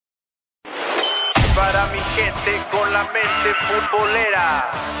para mi gente con la mente futbolera.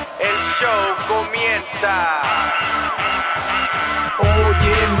 El show comienza.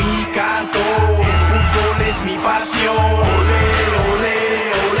 Oye mi canto, el fútbol es mi pasión. Olé,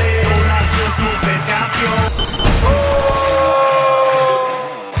 olé, olé, nació supercampeón.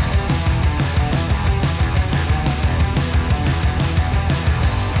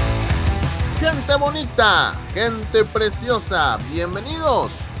 Gente bonita, gente preciosa,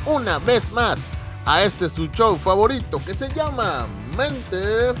 bienvenidos una vez más a este su show favorito que se llama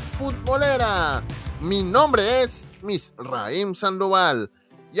Mente Futbolera. Mi nombre es Misraim Sandoval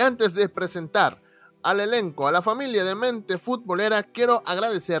y antes de presentar al elenco, a la familia de Mente Futbolera, quiero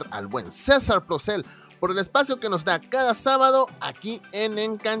agradecer al buen César Procel por el espacio que nos da cada sábado aquí en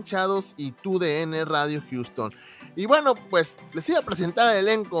Encanchados y TUDN Radio Houston. Y bueno, pues les iba a presentar al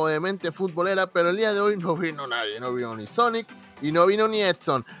elenco de Mente Futbolera, pero el día de hoy no vino nadie, no vino ni Sonic y no vino ni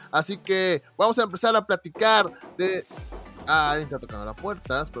Edson. Así que vamos a empezar a platicar de... Ah, alguien está tocando la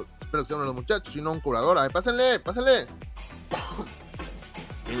puerta, espero que sean los muchachos y no un curador. Ay, pásenle. Ay,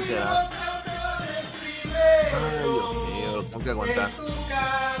 Dios mío, lo tengo que aguantar.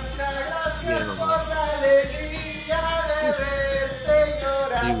 Bien,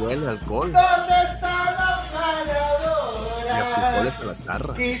 y huele alcohol.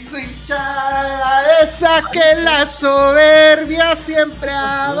 Y su hinchada esa que la soberbia siempre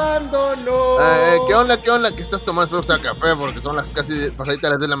abandonó. ¿Qué onda? ¿Qué estás tomando? Espero que sea café porque son las casi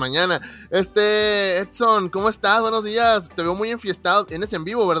pasaditas las de la mañana. Edson, ¿cómo estás? Buenos días. Te veo muy enfiestado. Tienes en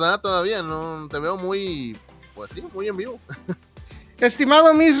vivo, ¿verdad? Todavía, ¿no? Te veo muy, pues sí, muy en vivo.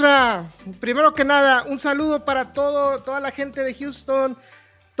 Estimado Misra, primero que nada, un saludo para toda la gente de Houston,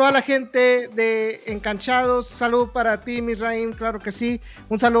 toda la gente de Encanchados. Saludo para ti, Misraim, claro que sí.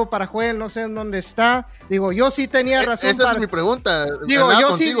 Un saludo para Joel, no sé en dónde está. Digo, yo sí tenía razón. Esa es mi pregunta.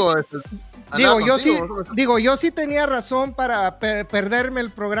 Yo sí tenía razón para perderme el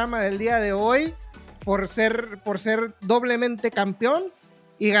programa del día de hoy por ser doblemente campeón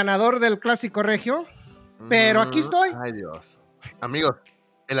y ganador del Clásico Regio. Pero aquí estoy. Ay, Dios. Amigos,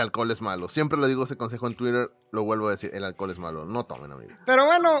 el alcohol es malo. Siempre lo digo ese consejo en Twitter, lo vuelvo a decir, el alcohol es malo. No tomen, amigos. Pero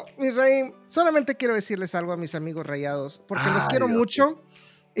bueno, Misraim, solamente quiero decirles algo a mis amigos rayados, porque los quiero mucho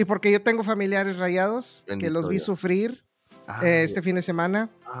y porque yo tengo familiares rayados que los vi sufrir este fin de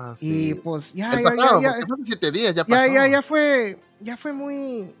semana. Sí. Y pues ya 7 días ya pasó. Ya fue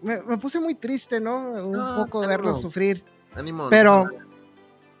muy... Me puse muy triste, ¿no? Un poco verlos sufrir. Ánimo. Pero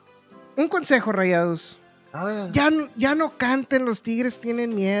un consejo, rayados. A ver. Ya no canten, los Tigres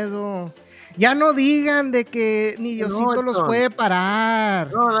tienen miedo. Ya no digan de que ni Diosito los puede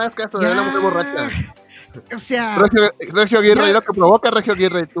parar. No es caso de una mujer borracha. O sea, Regio Aguirre, y lo que provoca Regio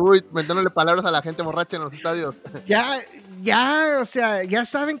Aguirre, tú inventándole palabras a la gente borracha en los estadios. O sea, ya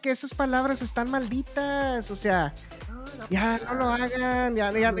saben que esas palabras están malditas, o sea, ya no lo hagan,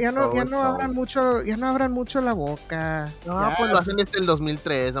 ya no abran mucho la boca. No, pues lo hacen desde el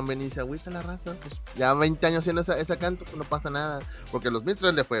 2003, don Benicio, agüita la raza, pues ya 20 años haciendo esa canto, pues no pasa nada, porque el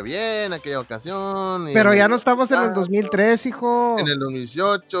 2003 le fue bien aquella ocasión. Pero ya no estamos en el 2003, hijo. En el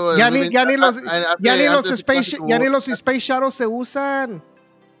 2018. Ya ni los Space Shuttles se usan.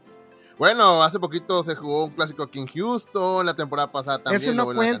 Bueno, hace poquito se jugó un clásico aquí en Houston, la temporada pasada también. Eso no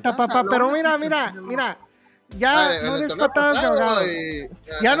cuenta, papá, pero mira. Ya no des patadas de ahogado.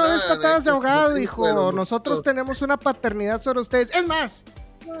 Ya no des patadas de ahogado, hijo. Nosotros tenemos una paternidad sobre ustedes. Es más,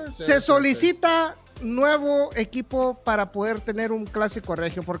 se solicita nuevo equipo para poder tener un Clásico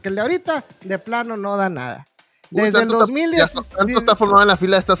Regio, porque el de ahorita, de plano, no da nada. Desde el 2010. Santo está formado en la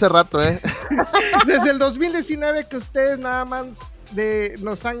fila hasta hace rato, Desde el 2019 que ustedes nada más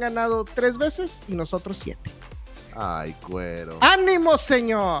nos han ganado 3 veces y nosotros 7. Ay, cuero. ¡Ánimo,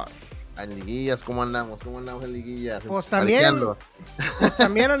 señor! En liguillas, ¿cómo andamos? ¿Cómo andamos en liguillas? Pues también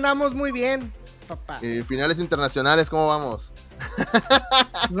andamos muy bien, papá. Y finales internacionales, ¿cómo vamos?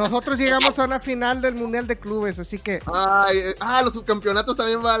 Nosotros llegamos a una final del Mundial de Clubes, así que... Los subcampeonatos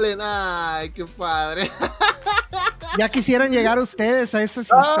también valen. Ay, qué padre. Ya quisieran llegar ustedes a esas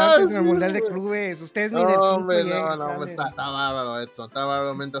instancias en el Mundial de Clubes. Ustedes ni del hombre, no, está bárbaro, Edson, está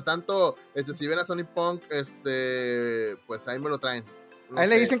bárbaro. Mientras tanto, si ven a Sony Punk, pues ahí me lo traen. Ahí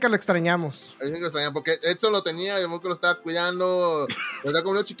le dicen que lo extrañamos. Ahí dicen que lo extrañamos, porque Edson lo tenía, yo que lo estaba cuidando. ¿Verdad?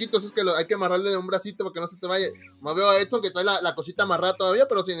 Como los chiquitos, es que hay que amarrarle de un bracito para que no se te vaya. Más veo a Edson que trae la cosita amarrada todavía,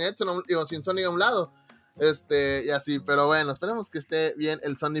 pero sin Edson, sin Sony a un lado. Y así, pero bueno, esperemos que esté bien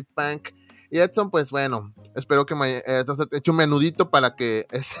el Sony Punk. Y Edson, pues bueno, espero que entonces he hecho un menudito para que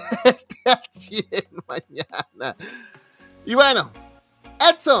esté al 100 mañana. Y bueno,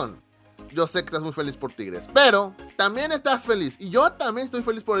 Edson, yo sé que estás muy feliz por Tigres, pero también estás feliz, y yo también estoy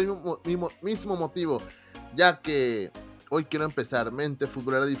feliz por el mismo motivo, ya que hoy quiero empezar Mente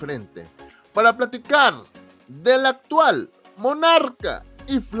Futbolera Diferente para platicar del actual monarca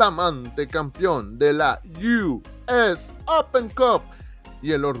y flamante campeón de la US Open Cup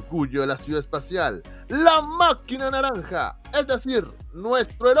y el orgullo de la ciudad espacial, la máquina naranja, es decir,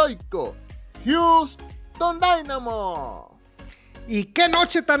 nuestro heroico Houston Dynamo. Y qué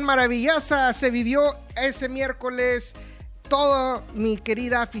noche tan maravillosa se vivió ese miércoles. Toda mi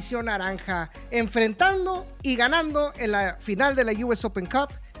querida afición naranja enfrentando y ganando en la final de la US Open Cup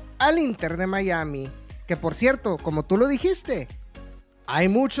al Inter de Miami. Que por cierto, como tú lo dijiste, hay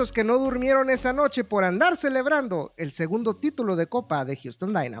muchos que no durmieron esa noche por andar celebrando el segundo título de Copa de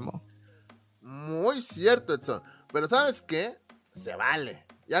Houston Dynamo. Muy cierto, Edson. Pero ¿sabes qué? Se vale.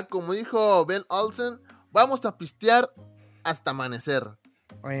 Ya como dijo Ben Olsen, vamos a pistear hasta amanecer.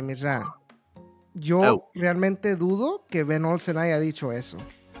 Oye, Misra, yo realmente dudo que Ben Olsen haya dicho eso.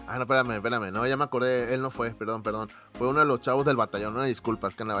 No, espérame, no, ya me acordé, él no fue, perdón, fue uno de los chavos del batallón, una disculpa,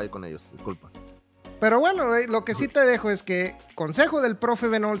 es que andaba ahí con ellos, disculpa. Pero bueno, lo que sí te dejo es que, consejo del profe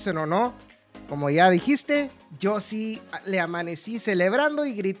Ben Olsen o no, como ya dijiste, yo sí le amanecí celebrando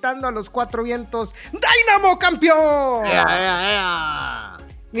y gritando a los cuatro vientos, ¡Dynamo Campeón!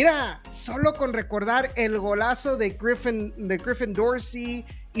 Mira, solo con recordar el golazo de Griffin Dorsey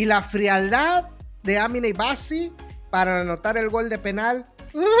y la frialdad de Amine Bassi para anotar el gol de penal,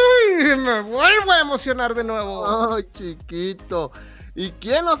 ¡uy! Me vuelvo a emocionar de nuevo. Ay, chiquito. ¿Y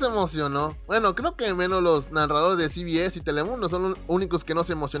quién nos emocionó? Bueno, creo que menos los narradores de CBS y Telemundo son los únicos que no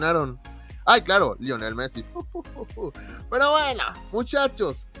se emocionaron. Ay, claro, Lionel Messi. Pero bueno,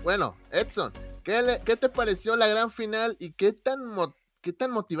 muchachos. Bueno, Edson, ¿qué te pareció la gran final y qué tan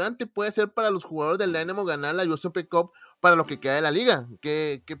motivante puede ser para los jugadores del Dynamo ganar la US Open Cup para lo que queda de la liga?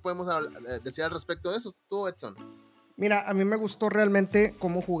 ¿Qué podemos decir al respecto de eso, tú, Edson? Mira, a mí me gustó realmente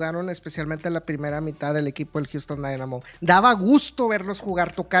cómo jugaron, especialmente en la primera mitad del equipo del Houston Dynamo. Daba gusto verlos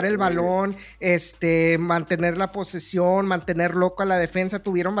jugar, tocar el balón, mantener la posesión, mantener loco a la defensa.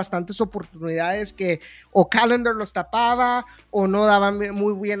 Tuvieron bastantes oportunidades que o Callender los tapaba o no daban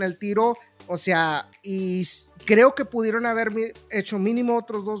muy bien el tiro. O sea, y creo que pudieron haber hecho mínimo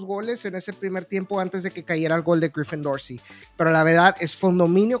otros 2 goles en ese primer tiempo antes de que cayera el gol de Griffin Dorsey. Pero la verdad fue un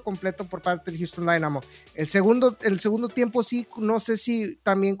dominio completo por parte del Houston Dynamo. El segundo tiempo sí, no sé si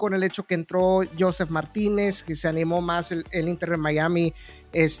también con el hecho que entró Joseph Martínez, que se animó más el Inter de Miami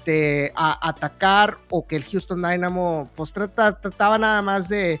a atacar, o que el Houston Dynamo pues trataba nada más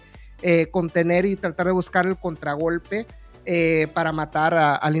de contener y tratar de buscar el contragolpe para matar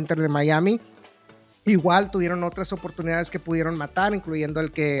al Inter de Miami. Igual tuvieron otras oportunidades que pudieron matar, incluyendo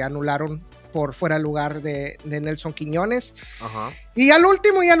el que anularon por fuera de lugar de Nelson Quiñones. Ajá. Y al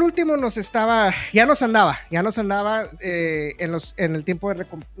último ya nos andaba en el tiempo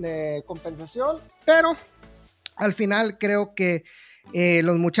de compensación, pero al final creo que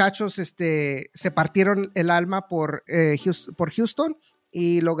los muchachos se partieron el alma por Houston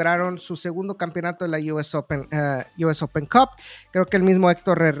y lograron su segundo campeonato de la US Open Cup. Creo que el mismo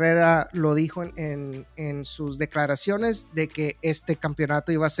Héctor Herrera lo dijo en sus declaraciones de que este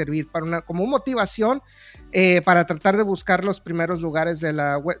campeonato iba a servir como motivación para tratar de buscar los primeros lugares de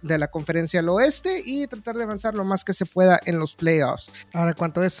la conferencia del oeste y tratar de avanzar lo más que se pueda en los playoffs. Ahora, en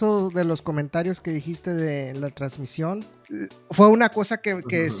cuanto a eso de los comentarios que dijiste de la transmisión, fue una cosa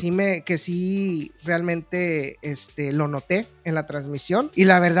que sí realmente lo noté en la transmisión, y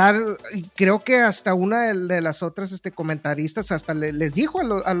la verdad creo que hasta una de las otras comentaristas hasta les dijo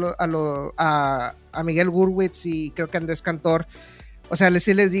a Miguel Gurwitz y creo que Andrés Cantor, o sea,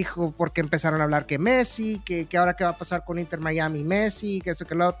 sí les dijo, porque empezaron a hablar que Messi, que ahora qué va a pasar con Inter Miami, Messi, que eso,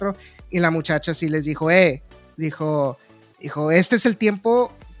 que lo otro, y la muchacha sí les dijo, este es el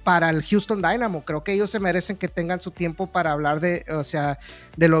tiempo para el Houston Dynamo. Creo que ellos se merecen que tengan su tiempo para hablar de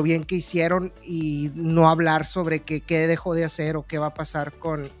lo bien que hicieron y no hablar sobre qué dejó de hacer o qué va a pasar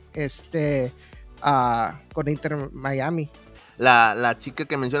con Inter Miami. La chica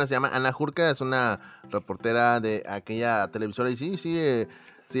que menciona se llama Ana Jurka, es una reportera de aquella televisora, y sí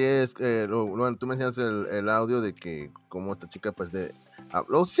es, bueno, tú mencionas el audio de que como esta chica pues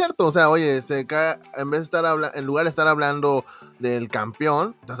lo cierto, o sea, oye, en lugar de estar hablando del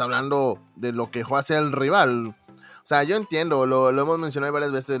campeón, estás hablando de lo que dejó hacer el rival. O sea, yo entiendo, lo hemos mencionado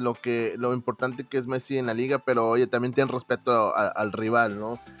varias veces, lo importante que es Messi en la liga, pero oye, también tienen respeto al rival,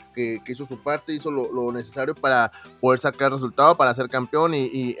 ¿no? Que hizo su parte, hizo lo necesario para poder sacar resultado, para ser campeón,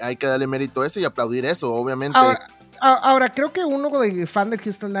 y hay que darle mérito a eso y aplaudir eso, obviamente. Ahora, creo que uno de fan del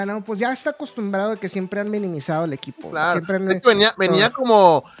Houston Dynamo, pues ya está acostumbrado a que siempre han minimizado el equipo. Claro. Siempre venía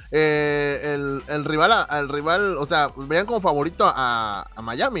como el rival, o sea, venían como favorito a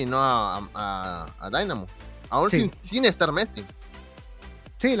Miami, no a Dynamo. Aún sí. sin estar Messi.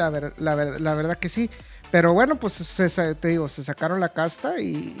 Sí, la verdad que sí. Pero bueno, pues te digo, se sacaron la casta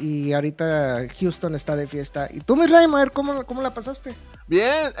y ahorita Houston está de fiesta. ¿Y tú, mi Raim, a ver cómo la pasaste?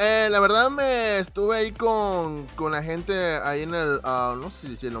 Bien, la verdad me estuve ahí con la gente ahí en el, no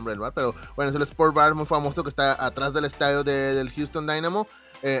sé si el nombre del bar, pero bueno, es el Sport Bar muy famoso que está atrás del estadio del Houston Dynamo.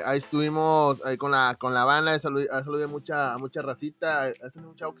 Ahí estuvimos ahí con la banda, saludé mucha racita. Es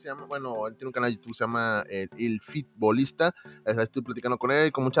un chavo que se llama, bueno, él tiene un canal de YouTube, se llama el Futbolista. Ahí estoy platicando con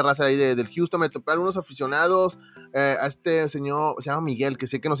él, con mucha raza ahí del Houston. Me topé a algunos aficionados. A este señor, se llama Miguel, que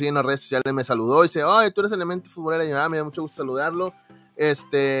sé que nos sigue en las redes sociales, me saludó y dice, ay, tú eres el Mente Futbolera Edición. Me da mucho gusto saludarlo.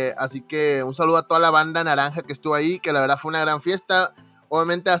 Así que un saludo a toda la banda naranja que estuvo ahí, que la verdad fue una gran fiesta.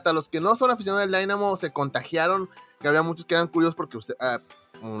 Obviamente hasta los que no son aficionados del Dynamo se contagiaron, que había muchos que eran curiosos porque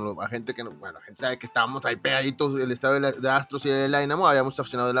la gente que la gente sabe que estábamos ahí pegaditos, el estadio de Astros y del Dynamo, había muchos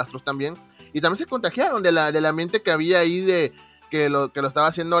aficionados del Astros también, y también se contagiaron del ambiente que había ahí, de que lo estaba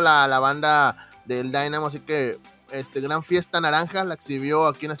haciendo la banda del Dynamo. Así que gran fiesta naranja la exhibió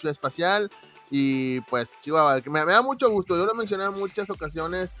aquí en la Ciudad Espacial. Y pues, Chihuahua, me da mucho gusto. Yo lo mencioné en muchas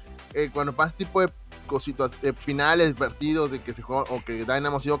ocasiones, cuando pasa este tipo de cositas, finales, partidos de que se juega, o que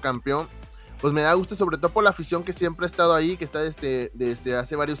Dynamo ha sido campeón, pues me da gusto, sobre todo por la afición que siempre ha estado ahí, que está desde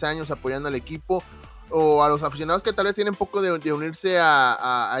hace varios años apoyando al equipo, o a los aficionados que tal vez tienen poco de unirse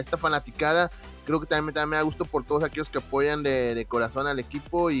a esta fanaticada. Creo que también me da gusto por todos aquellos que apoyan de corazón al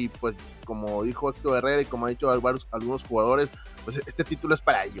equipo. Y pues, como dijo Héctor Herrera y como ha dicho algunos jugadores, pues este título es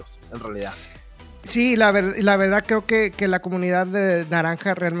para ellos, en realidad. Sí, la verdad creo que la comunidad de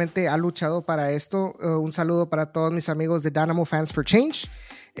naranja realmente ha luchado para esto. Un saludo para todos mis amigos de Dynamo Fans for Change.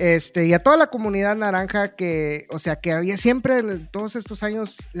 Y a toda la comunidad naranja que había siempre en todos estos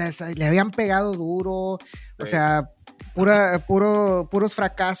años le habían pegado duro, o sea, puros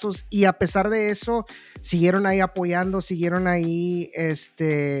fracasos, y a pesar de eso siguieron ahí apoyando, siguieron ahí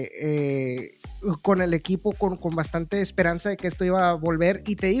con el equipo con bastante esperanza de que esto iba a volver.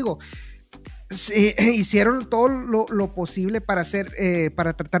 Y te digo, hicieron todo lo posible para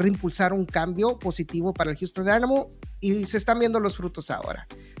tratar de impulsar un cambio positivo para el Houston Dynamo, y se están viendo los frutos ahora.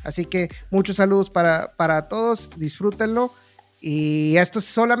 Así que muchos saludos para todos, disfrútenlo, y esto es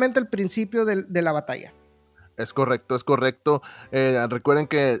solamente el principio de la batalla. Es correcto. Recuerden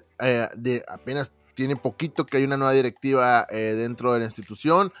que apenas tiene poquito que hay una nueva directiva dentro de la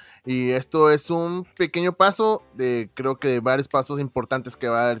institución, y esto es un pequeño paso creo que de varios pasos importantes que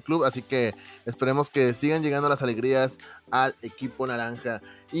va a dar el club. Así que esperemos que sigan llegando las alegrías al equipo naranja.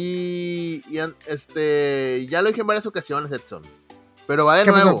 Y ya lo dije en varias ocasiones, Edson, pero va de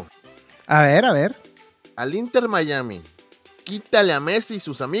nuevo. A ver. Al Inter Miami, quítale a Messi y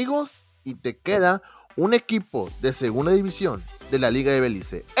sus amigos y te queda un equipo de segunda división de la Liga de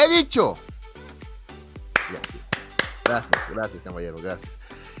Belice. ¡He dicho! Gracias, caballero, gracias.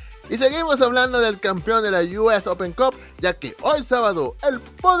 Y seguimos hablando del campeón de la US Open Cup, ya que hoy sábado el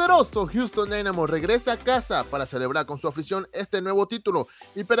poderoso Houston Dynamo regresa a casa para celebrar con su afición este nuevo título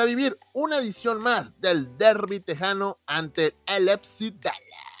y para vivir una edición más del derbi tejano ante el FC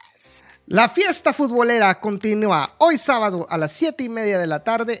Dallas. La fiesta futbolera continúa hoy sábado a las 7:30 de la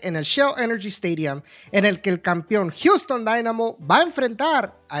tarde en el Shell Energy Stadium, en el que el campeón Houston Dynamo va a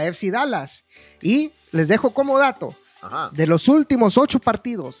enfrentar a FC Dallas. Y les dejo como dato, de los últimos 8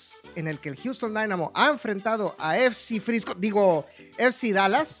 partidos en el que el Houston Dynamo ha enfrentado a FC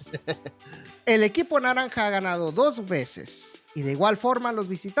Dallas, el equipo naranja ha ganado 2 veces, y de igual forma los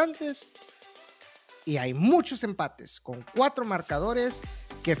visitantes, y hay muchos empates con 4 marcadores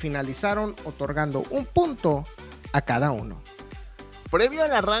que finalizaron otorgando un punto a cada uno. Previo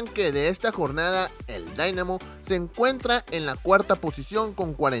al arranque de esta jornada, el Dynamo se encuentra en la 4ª posición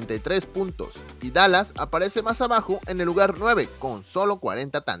con 43 puntos y Dallas aparece más abajo en el lugar 9 con solo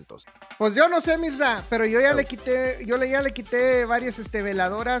 40 tantos. Pues yo no sé, Mirra, pero yo ya le quité varias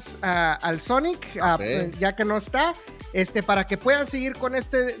veladoras al Sonic, ya que no está, para que puedan seguir con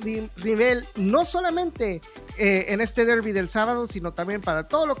este nivel, no solamente en este derby del sábado, sino también para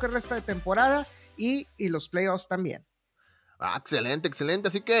todo lo que resta de temporada y los playoffs también. Excelente.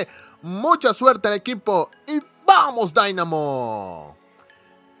 Así que mucha suerte al equipo y ¡vamos, Dynamo!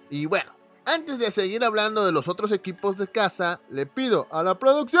 Y bueno, antes de seguir hablando de los otros equipos de casa, le pido a la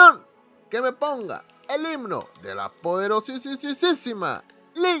producción que me ponga el himno de la poderosísima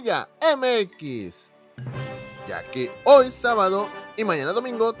Liga MX, ya que hoy sábado Y mañana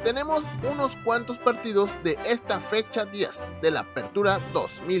domingo tenemos unos cuantos partidos de esta fecha 10 de la Apertura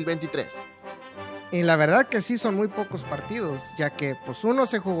 2023. Y la verdad que sí son muy pocos partidos, ya que pues uno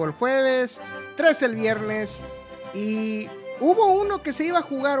se jugó el jueves, 3 el viernes y hubo uno que se iba a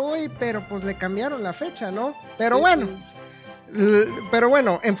jugar hoy, pero pues le cambiaron la fecha, ¿no? Pero sí, bueno. Sí. Pero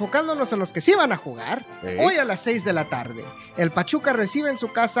bueno, enfocándonos en los que sí van a jugar, hoy a las 6 de la tarde, el Pachuca recibe en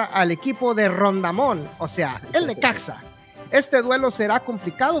su casa al equipo de Rondamón, o sea, el Necaxa. Este duelo será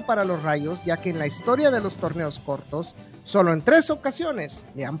complicado para los Rayos, ya que en la historia de los torneos cortos, solo en 3 ocasiones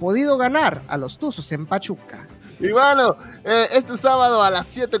le han podido ganar a los Tuzos en Pachuca. Y bueno, este sábado a las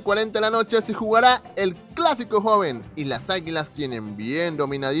 7:40 de la noche se jugará el Clásico Joven y las Águilas tienen bien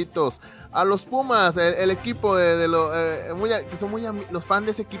dominaditos a los Pumas, el equipo los fans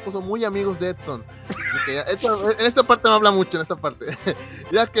de ese equipo son muy amigos de Edson. En esta parte no habla mucho, en esta parte.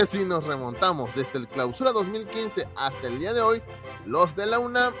 Ya que si nos remontamos desde el clausura 2015 hasta el día de hoy, los de la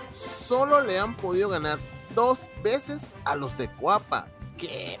UNAM solo le han podido ganar 2 veces a los de Coapa.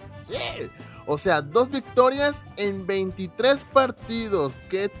 ¿Qué? Sí. O sea, 2 victorias en 23 partidos.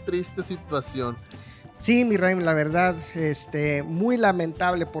 Qué triste situación. Sí, mi Raim, la verdad, muy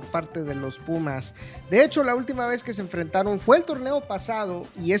lamentable por parte de los Pumas. De hecho, la última vez que se enfrentaron fue el torneo pasado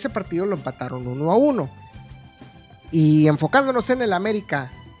y ese partido lo empataron 1-1. Y enfocándonos en el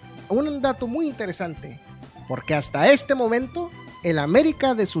América, un dato muy interesante, porque hasta este momento, el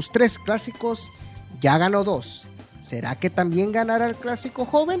América de sus 3 clásicos ya ganó 2. ¿Será que también ganará el Clásico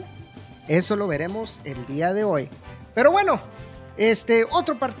Joven? Eso lo veremos el día de hoy. Pero bueno,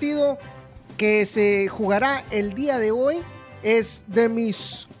 otro partido que se jugará el día de hoy es de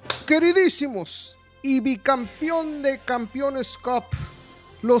mis queridísimos y bicampeón de Campeones Cup,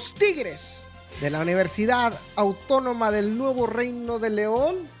 los Tigres de la Universidad Autónoma del Nuevo Reino de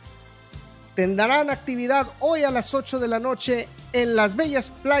León. Tendrán actividad hoy a las 8 de la noche en las bellas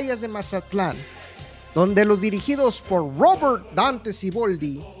playas de Mazatlán, donde los dirigidos por Robert Dante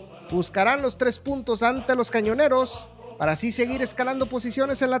Siboldi buscarán los 3 puntos ante los cañoneros para así seguir escalando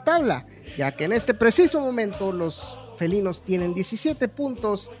posiciones en la tabla, ya que en este preciso momento los felinos tienen 17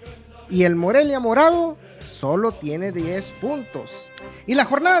 puntos y el Morelia Morado solo tiene 10 puntos. Y la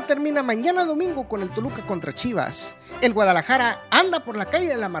jornada termina mañana domingo con el Toluca contra Chivas. El Guadalajara anda por la calle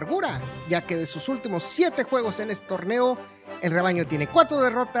de la amargura, ya que de sus últimos 7 juegos en este torneo, el rebaño tiene 4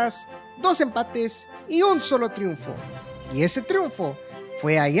 derrotas, 2 empates y un solo triunfo. Y ese triunfo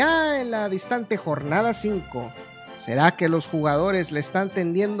fue allá en la distante jornada 5. ¿Será que los jugadores le están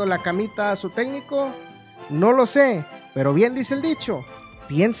tendiendo la camita a su técnico? No lo sé, pero bien dice el dicho,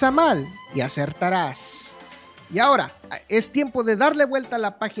 piensa mal y acertarás. Y ahora, es tiempo de darle vuelta a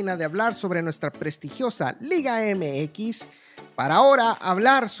la página de hablar sobre nuestra prestigiosa Liga MX, para ahora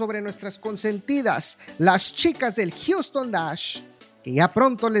hablar sobre nuestras consentidas, las chicas del Houston Dash, que ya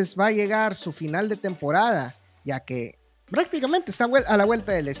pronto les va a llegar su final de temporada, ya que prácticamente están a la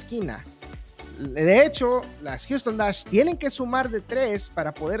vuelta de la esquina. De hecho, las Houston Dash tienen que sumar de 3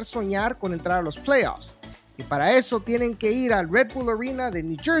 para poder soñar con entrar a los playoffs. Y para eso tienen que ir al Red Bull Arena de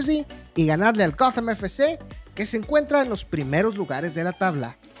New Jersey y ganarle al Gotham FC, que se encuentra en los primeros lugares de la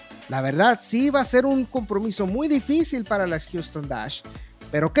tabla. La verdad, sí va a ser un compromiso muy difícil para las Houston Dash,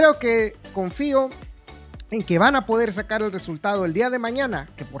 pero confío en que van a poder sacar el resultado el día de mañana,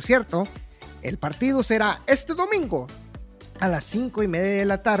 que por cierto, el partido será este domingo a las 5:30 de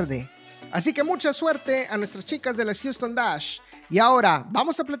la tarde. Así que mucha suerte a nuestras chicas de las Houston Dash. Y ahora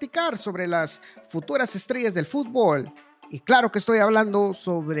vamos a platicar sobre las futuras estrellas del fútbol. Y claro que estoy hablando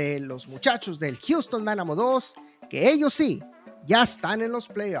sobre los muchachos del Houston Dynamo 2, que ellos sí, ya están en los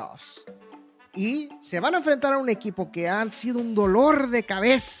playoffs. Y se van a enfrentar a un equipo que han sido un dolor de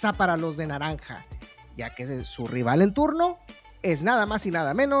cabeza para los de naranja, ya que su rival en turno es nada más y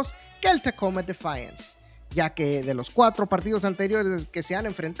nada menos que el Tacoma Defiance, ya que de los 4 partidos anteriores que se han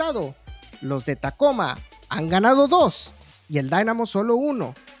enfrentado, los de Tacoma han ganado 2 y el Dynamo solo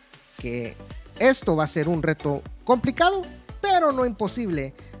 1, que esto va a ser un reto complicado, pero no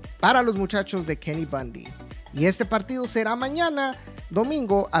imposible para los muchachos de Kenny Bundy. Y este partido será mañana,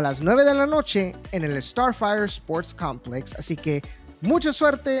 domingo, a las 9 de la noche en el Starfire Sports Complex. Así que mucha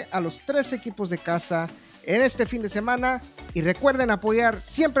suerte a los 3 equipos de casa en este fin de semana. Y recuerden apoyar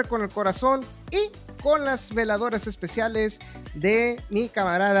siempre con el corazón y con las veladoras especiales de mi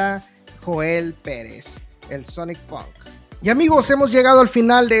camarada Joel Pérez, el Sonic Punk. Y amigos, hemos llegado al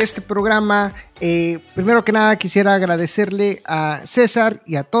final de este programa. Primero que nada quisiera agradecerle a César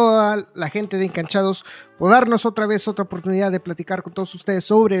y a toda la gente de Encanchados por darnos otra oportunidad de platicar con todos ustedes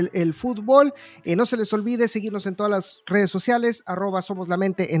sobre el fútbol. No se les olvide seguirnos en todas las redes sociales,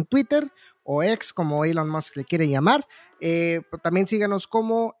 @SomosLaMente en Twitter, o X, como Elon Musk le quiere llamar. También síganos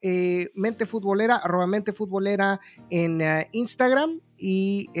como Mente Futbolera, @Mente Futbolera en Instagram,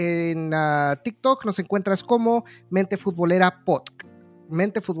 y en TikTok nos encuentras como Mente Futbolera Pod.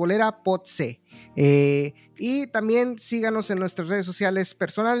 Mente Futbolera Pod C. Y también síganos en nuestras redes sociales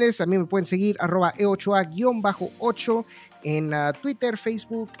personales. A mí me pueden seguir @eochoa_8 en Twitter,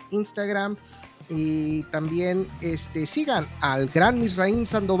 Facebook, Instagram. Y también sigan al gran Misraim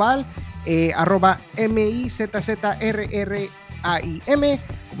Sandoval, @MIZZRRAIM,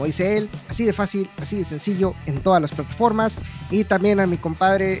 como dice él, así de fácil, así de sencillo, en todas las plataformas. Y también a mi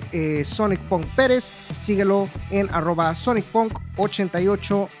compadre Sonic Punk Pérez, síguelo en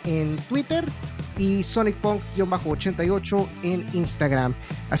 @SonicPunk88 en Twitter y SonicPunk_88 en Instagram.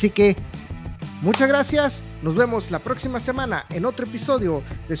 Así que muchas gracias, nos vemos la próxima semana en otro episodio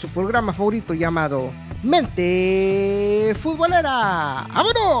de su programa favorito llamado Mente Futbolera.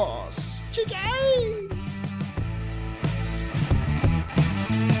 ¡Vámonos! ¡Chichai!